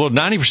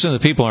 90% of the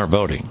people aren't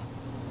voting.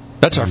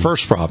 That's our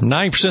first problem.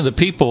 90% of the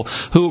people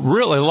a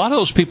lot of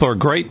those people are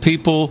great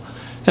people,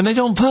 and they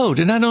don't vote,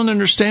 and I don't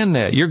understand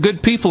that. You're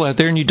good people out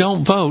there, and you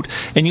don't vote,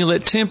 and you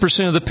let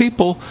 10% of the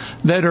people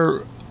that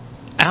are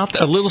out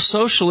a little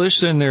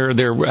socialist, and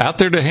they're out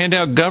there to hand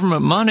out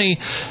government money,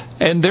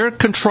 and they're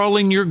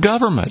controlling your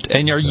government.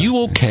 And are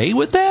you okay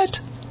with that?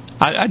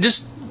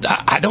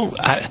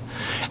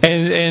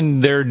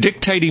 And they're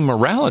dictating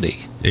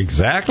morality.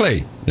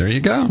 Exactly. There you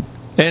go.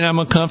 And I'm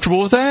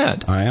uncomfortable with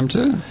that. I am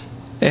too.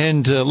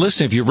 And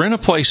listen, if you rent a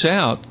place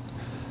out,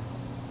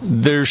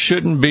 there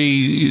shouldn't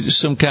be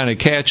some kind of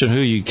catch on who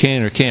you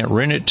can or can't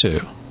rent it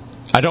to.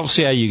 I don't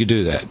see how you could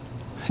do that.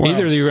 Well,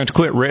 either you're going to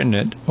quit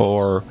renting it,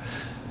 or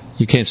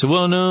you can't say,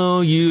 well,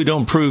 no, you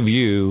don't prove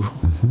you.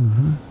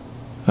 Mm-hmm.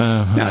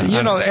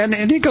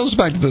 And it goes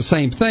back to the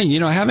same thing.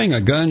 Having a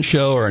gun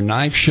show or a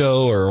knife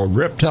show or a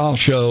reptile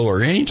show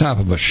or any type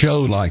of a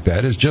show like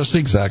that is just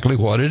exactly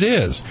what it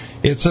is.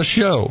 It's a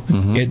show.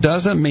 Mm-hmm. It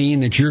doesn't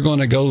mean that you're going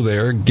to go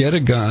there, get a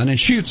gun, and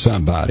shoot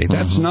somebody.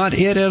 That's not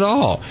it at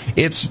all.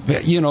 It's,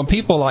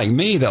 people like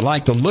me that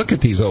like to look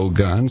at these old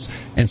guns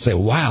and say,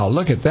 wow,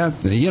 look at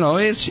that.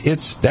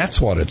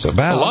 That's what it's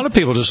about. A lot of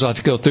people just like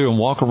to go through and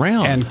walk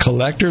around. And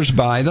collectors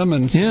buy them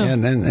and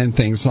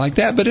things like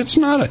that. But it's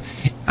not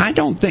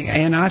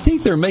I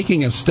think they're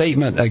making a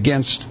statement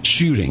against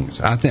shootings.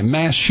 I think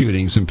mass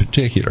shootings in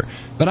particular.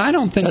 But I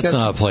don't think that's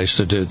not a place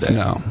to do that.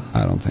 No,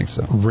 I don't think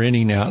so.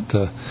 Renting out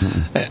the.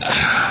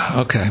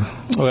 Okay.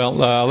 Well,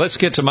 let's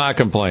get to my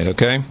complaint.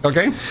 Okay.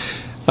 Okay.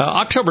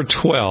 October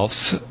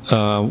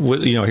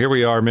 12th. Here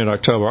we are,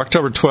 mid-October.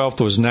 October 12th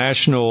was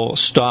National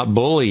Stop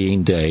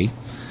Bullying Day.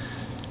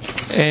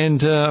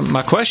 And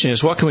my question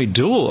is, what can we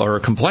do? Or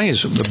complaint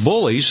is the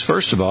bullies.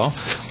 First of all,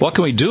 what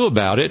can we do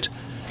about it?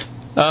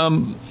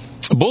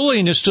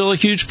 Bullying is still a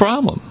huge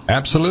problem.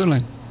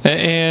 Absolutely.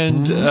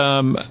 And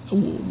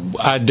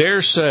I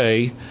dare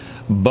say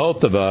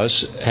both of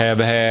us have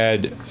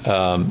had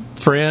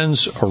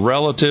friends or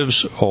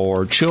relatives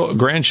or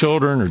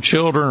grandchildren or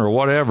children or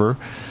whatever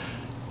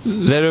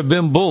that have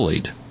been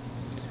bullied.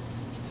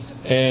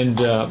 And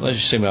let's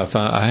just see what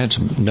I had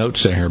some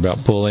notes in here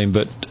about bullying,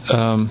 but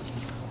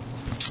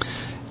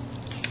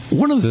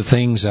one of the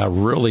things I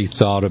really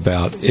thought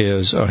about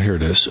is, here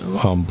it is,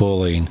 on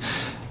bullying.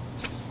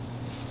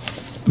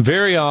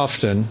 Very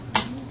often,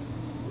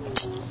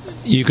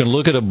 you can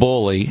look at a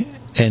bully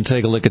and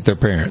take a look at their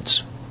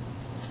parents.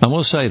 I'm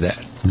going to say that.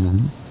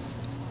 Mm-hmm.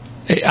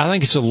 I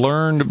think it's a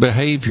learned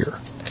behavior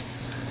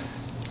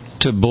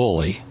to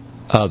bully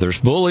others.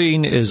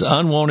 Bullying is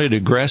unwanted,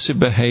 aggressive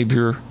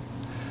behavior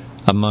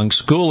among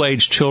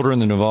school-age children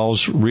that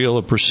involves real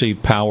or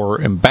perceived power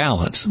and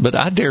balance. But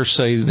I dare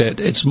say that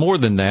it's more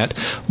than that.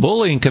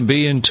 Bullying can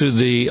be into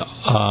the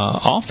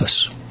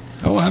office.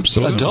 Oh,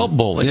 absolutely. Adult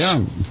bullies.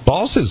 Yeah,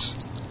 bosses.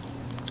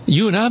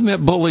 You and I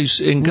met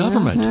bullies in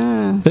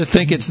government that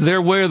think it's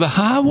their way or the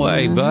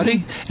highway,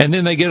 buddy, and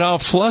then they get all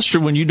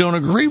flustered when you don't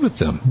agree with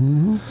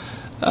them.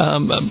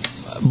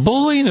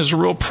 Bullying is a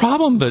real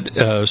problem,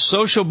 but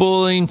social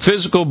bullying,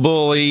 physical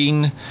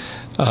bullying,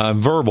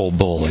 verbal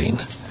bullying,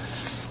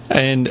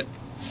 and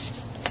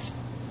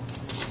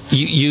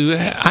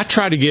I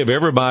try to give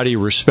everybody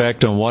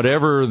respect on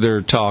whatever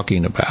they're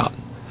talking about.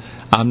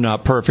 I'm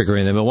not perfect or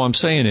anything, but what I'm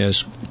saying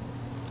is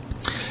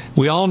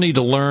we all need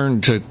to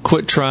learn to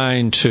quit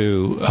trying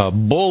to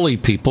bully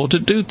people to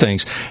do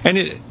things.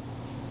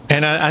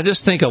 And I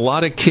just think a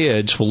lot of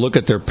kids will look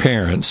at their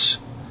parents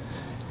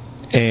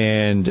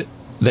and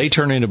they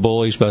turn into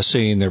bullies by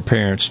seeing their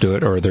parents do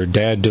it or their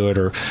dad do it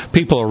or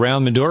people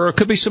around them do it, or it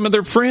could be some of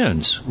their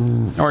friends.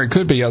 Or it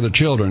could be other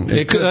children.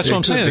 That's what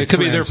I'm saying. It could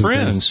be their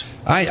friends.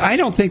 I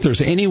don't think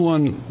there's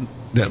anyone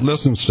that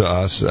listens to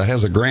us that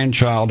has a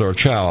grandchild or a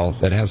child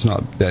that has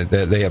not that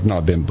they have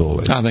not been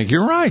bullied. I think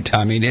you're right.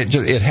 I mean,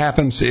 it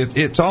happens.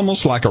 It's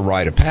almost like a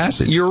rite of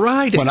passage. You're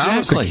right. When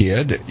exactly. I was a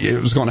kid,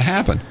 it was going to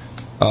happen.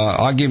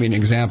 I'll give you an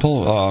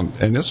example,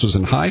 and this was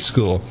in high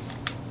school.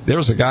 There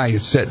was a guy who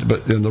sat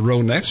in the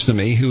row next to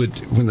me who would,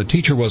 when the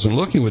teacher wasn't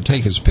looking, would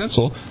take his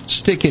pencil,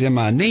 stick it in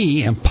my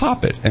knee, and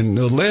pop it, and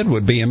the lead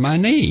would be in my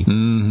knee.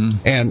 Mm-hmm.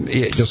 And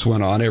it just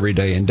went on every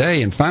day and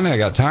day. And finally, I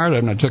got tired of it,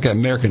 and I took that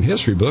American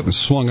history book and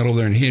swung it over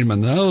there and hit him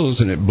in the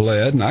nose, and it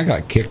bled, and I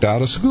got kicked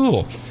out of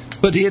school.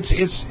 But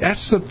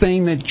that's the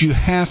thing that you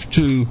have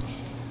to,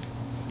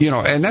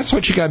 and that's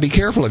what you got to be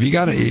careful of. You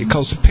got to,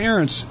 because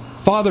parents.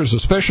 Fathers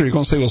especially are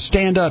going to say, well,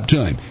 stand up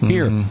to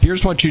him.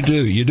 Here's what you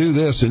do. You do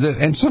this and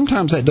this. And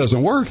sometimes that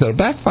doesn't work. That'll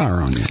backfire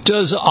on you.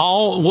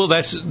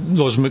 That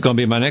was going to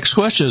be my next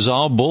question. Is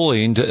all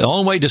bullying, the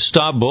only way to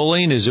stop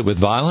bullying, is it with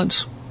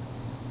violence?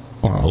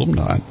 Well, I hope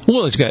not.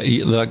 Well, it's got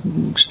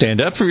stand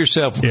up for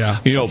yourself. Yeah.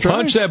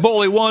 Punch that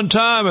bully one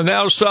time and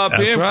that'll stop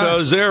him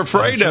because they're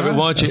afraid of it,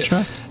 won't you?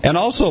 Right. And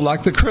also,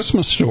 like the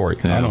Christmas story.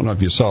 Yeah. I don't know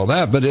if you saw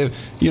that, but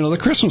the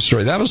Christmas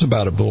story, that was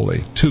about a bully,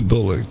 two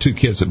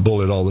kids that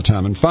bullied all the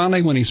time. And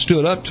finally, when he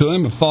stood up to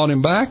him and fought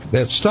him back,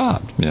 that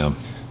stopped. Yeah.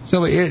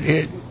 So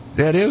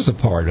that is a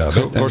part of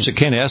it. Of course, it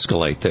can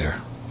escalate there.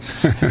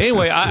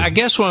 Anyway, I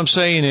guess what I'm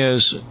saying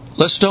is,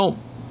 let's don't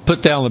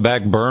put that on the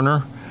back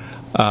burner.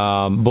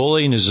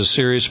 Bullying is a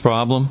serious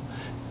problem,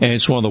 and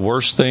it's one of the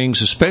worst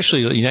things,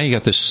 especially, you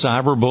got this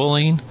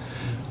cyberbullying,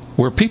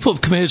 where people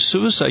have committed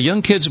suicide.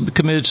 Young kids have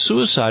committed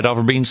suicide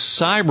over being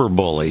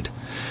cyberbullied.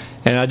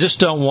 And I just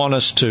don't want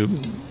us to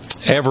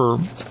ever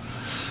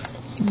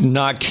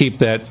not keep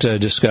that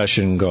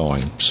discussion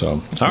going.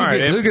 So, all right.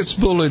 Who gets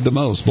bullied the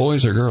most,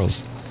 boys or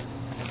girls?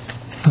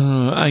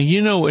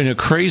 In a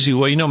crazy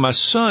way. My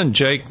son,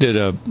 Jake, did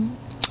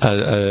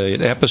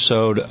an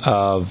episode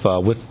of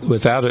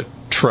Without a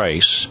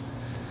Trace,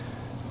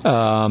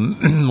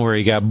 where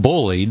he got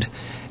bullied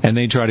and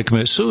they tried to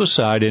commit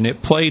suicide, and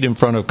it played in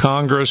front of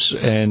Congress,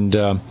 and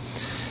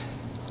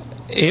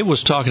it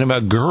was talking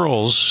about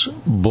girls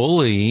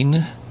bullying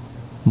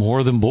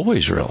more than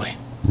boys, really.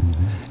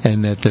 Mm-hmm.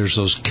 And that there's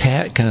those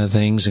cat kind of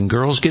things, and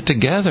girls get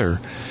together.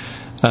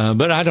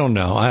 But I don't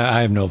know.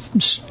 I have no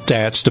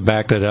stats to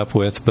back that up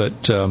with,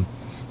 but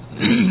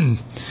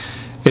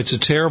it's a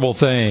terrible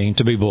thing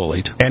to be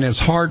bullied. And it's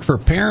hard for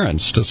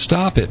parents to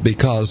stop it,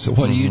 because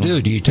what do you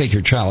do? Do you take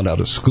your child out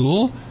of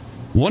school?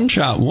 One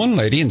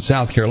lady in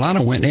South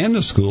Carolina went in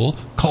the school,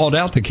 called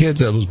out the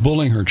kids that was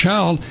bullying her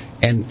child,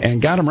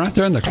 and got them right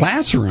there in the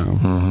classroom.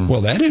 Mm-hmm.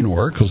 Well, that didn't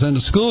work, because then the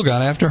school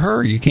got after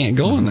her. You can't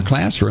go in the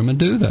classroom and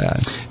do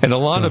that. And a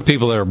lot of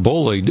people that are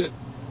bullied,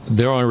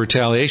 their only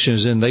retaliation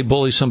is then they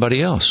bully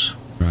somebody else.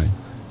 Right.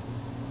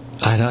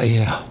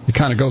 Yeah. It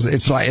kind of goes.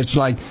 It's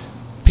like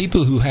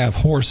people who have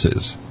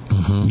horses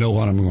know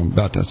what I'm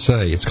about to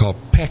say. It's called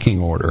pecking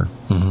order,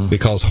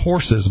 because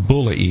horses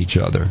bully each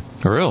other.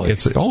 Really?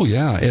 It's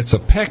a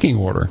pecking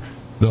order.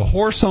 The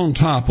horse on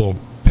top will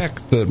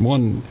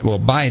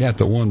bite at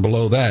the one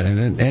below that,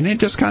 and it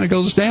just kind of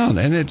goes down,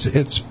 and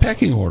it's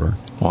pecking order.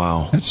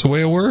 Wow. That's the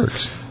way it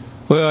works.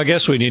 Well, I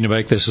guess we need to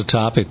make this a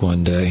topic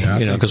one day,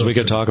 because we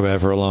could talk about it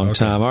for a long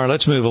time. All right,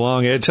 let's move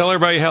along, Ed. Tell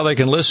everybody how they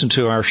can listen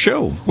to our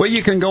show. Well,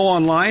 you can go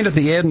online at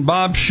the Ed and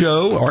Bob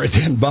Show, or at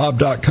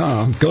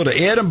edandbob.com. Go to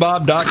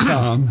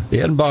edandbob.com. The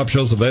Ed and Bob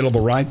Show is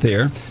available right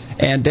there.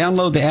 And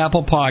download the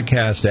Apple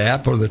Podcast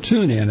app or the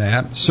TuneIn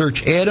app.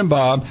 Search Ed and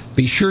Bob.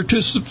 Be sure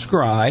to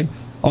subscribe.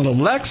 On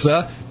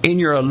Alexa, in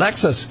your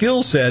Alexa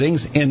skill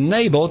settings,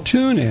 enable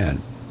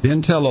TuneIn.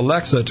 Then tell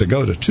Alexa to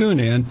go to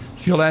TuneIn.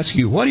 She'll ask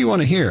you, what do you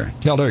want to hear?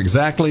 Tell her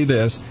exactly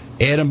this,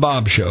 Ed and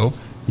Bob Show.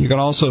 You can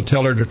also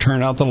tell her to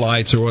turn out the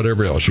lights or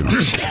whatever else you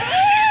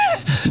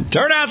want.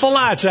 Turn out the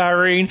lights,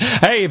 Irene.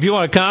 Hey, if you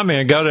want to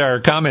comment, go to our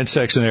comment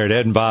section there at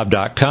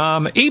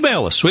edandbob.com.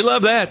 Email us. We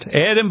love that.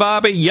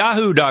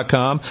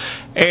 edandbob@yahoo.com.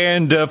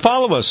 And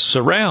follow us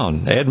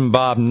around. Ed and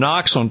Bob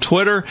Knox on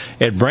Twitter,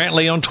 Ed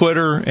Brantley on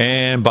Twitter,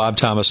 and Bob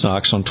Thomas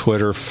Knox on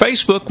Twitter.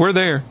 Facebook, we're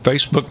there.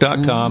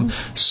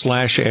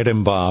 Facebook.com/Ed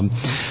and Bob.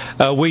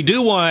 We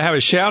do want to have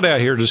a shout out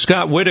here to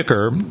Scott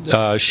Whitaker.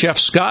 Chef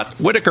Scott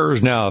Whitaker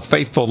is now a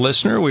faithful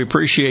listener. We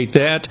appreciate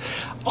that.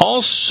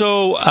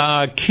 Also,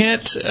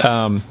 Kent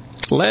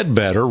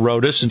Ledbetter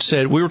wrote us and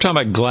said, we were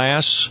talking about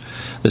glass.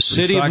 The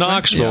city of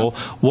Knoxville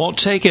won't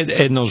take it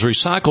in those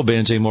recycle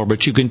bins anymore,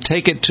 but you can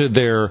take it to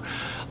their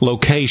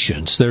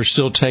locations. They're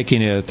still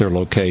taking it at their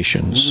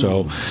locations.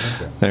 So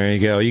there you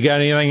go. You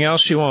got anything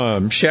else you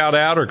want to shout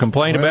out or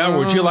complain about?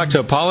 Would you like to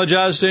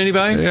apologize to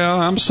anybody? Yeah,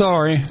 I'm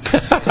sorry. What's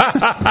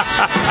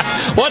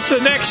the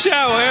next show,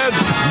 Ed?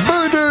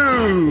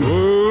 Voodoo!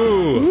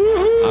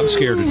 Ooh. I'm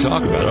scared to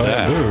talk about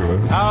that.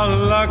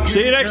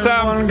 See you next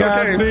time.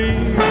 Okay.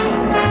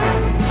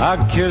 I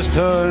kissed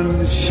her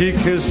and she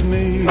kissed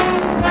me.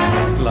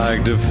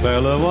 Like the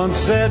fella once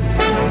said,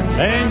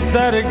 ain't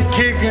that a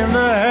kick in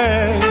the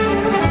head?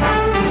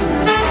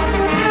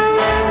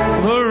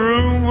 The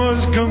room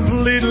was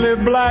completely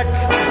black.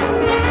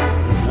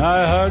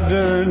 I hugged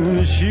her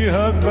and she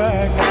hugged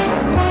back.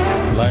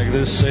 Like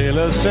the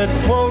sailor said,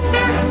 quote,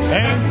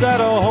 ain't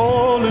that a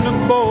hole in the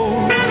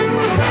boat?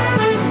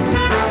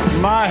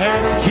 My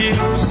head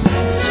keeps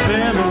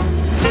spinning.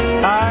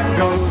 I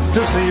go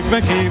to sleep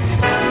and keep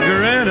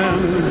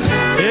grinning.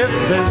 If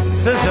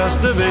this is just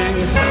the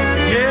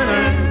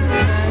beginning,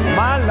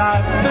 my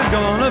life is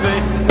gonna be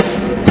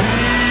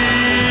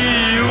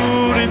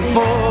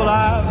beautiful.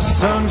 I've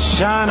sun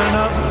shining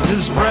up to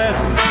spread.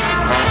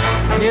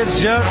 It's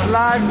just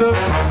like the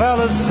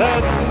fella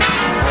said.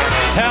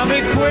 Tell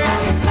me quick,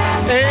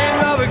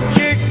 ain't love a